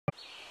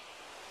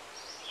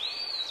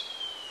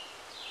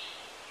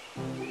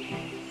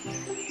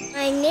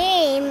My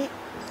name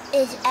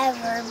is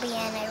Ever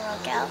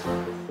Rogel.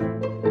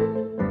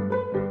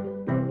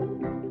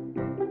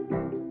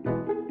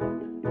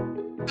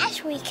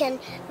 Last weekend,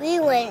 we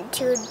went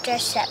to a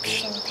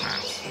reception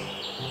party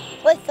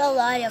with a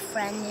lot of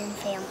friends and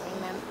family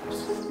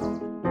members.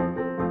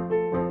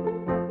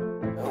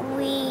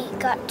 We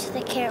got to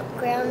the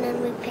campground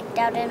and we picked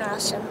out an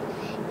awesome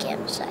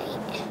campsite.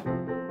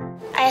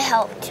 I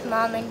helped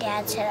Mom and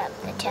Dad set up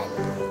the tent.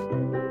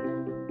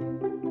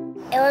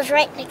 It was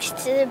right next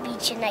to the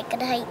beach and I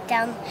could hike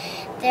down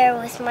there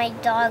with my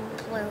dog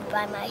Blue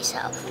by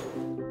myself.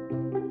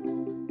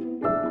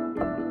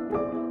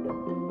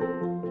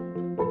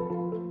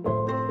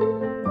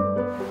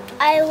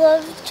 I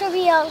love to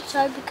be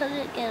outside because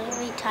it gives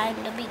me time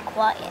to be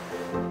quiet.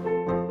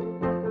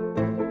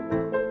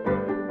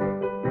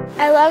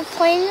 I love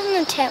playing in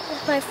the tent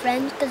with my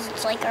friends because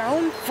it's like our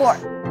own fort.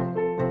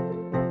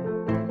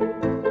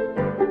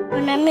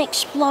 When I'm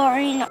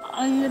exploring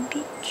on the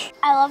beach,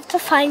 I love to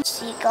find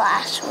sea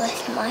glass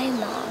with my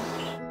mom.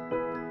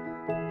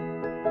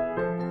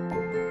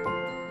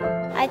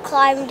 I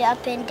climbed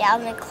up and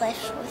down the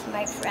cliffs with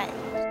my friends.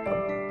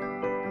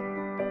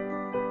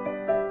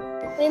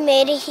 We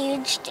made a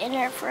huge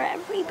dinner for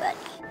everybody.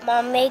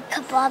 Mom made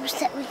kebabs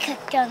that we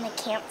cooked on the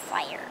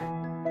campfire.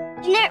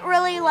 I didn't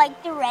really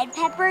like the red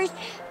peppers,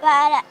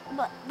 but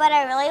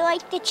I really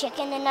liked the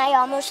chicken, and I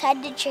almost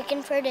had the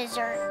chicken for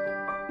dessert.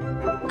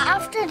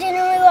 After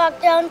dinner, we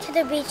walked down to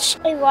the beach.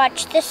 We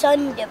watched the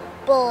sun dip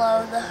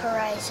below the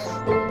horizon.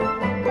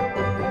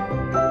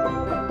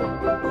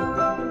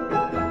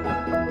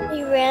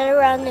 We ran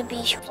around the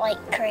beach like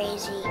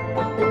crazy.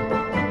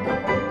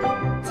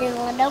 There's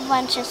a little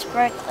bunch of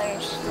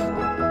sparklers.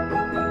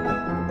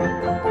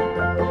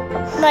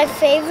 My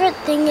favorite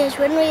thing is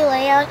when we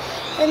lay out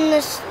in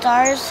the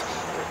stars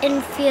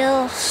and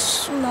feel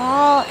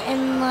small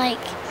and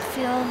like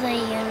feel the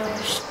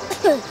universe.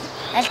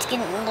 That's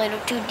getting a little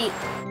too deep.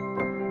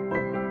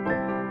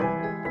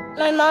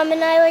 My mom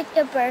and I like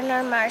to burn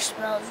our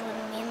marshmallows when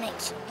we make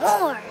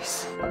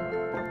s'mores.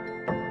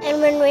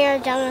 And when we are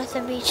done with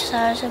the beach,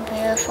 there was a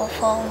beautiful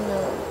full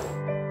moon.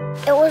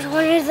 It was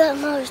one of the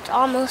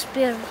almost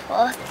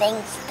beautiful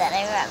things that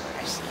I've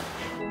ever seen.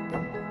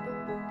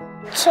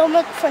 So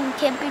much fun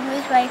camping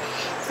with my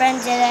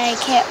friends and I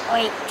can't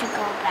wait to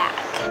go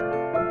back.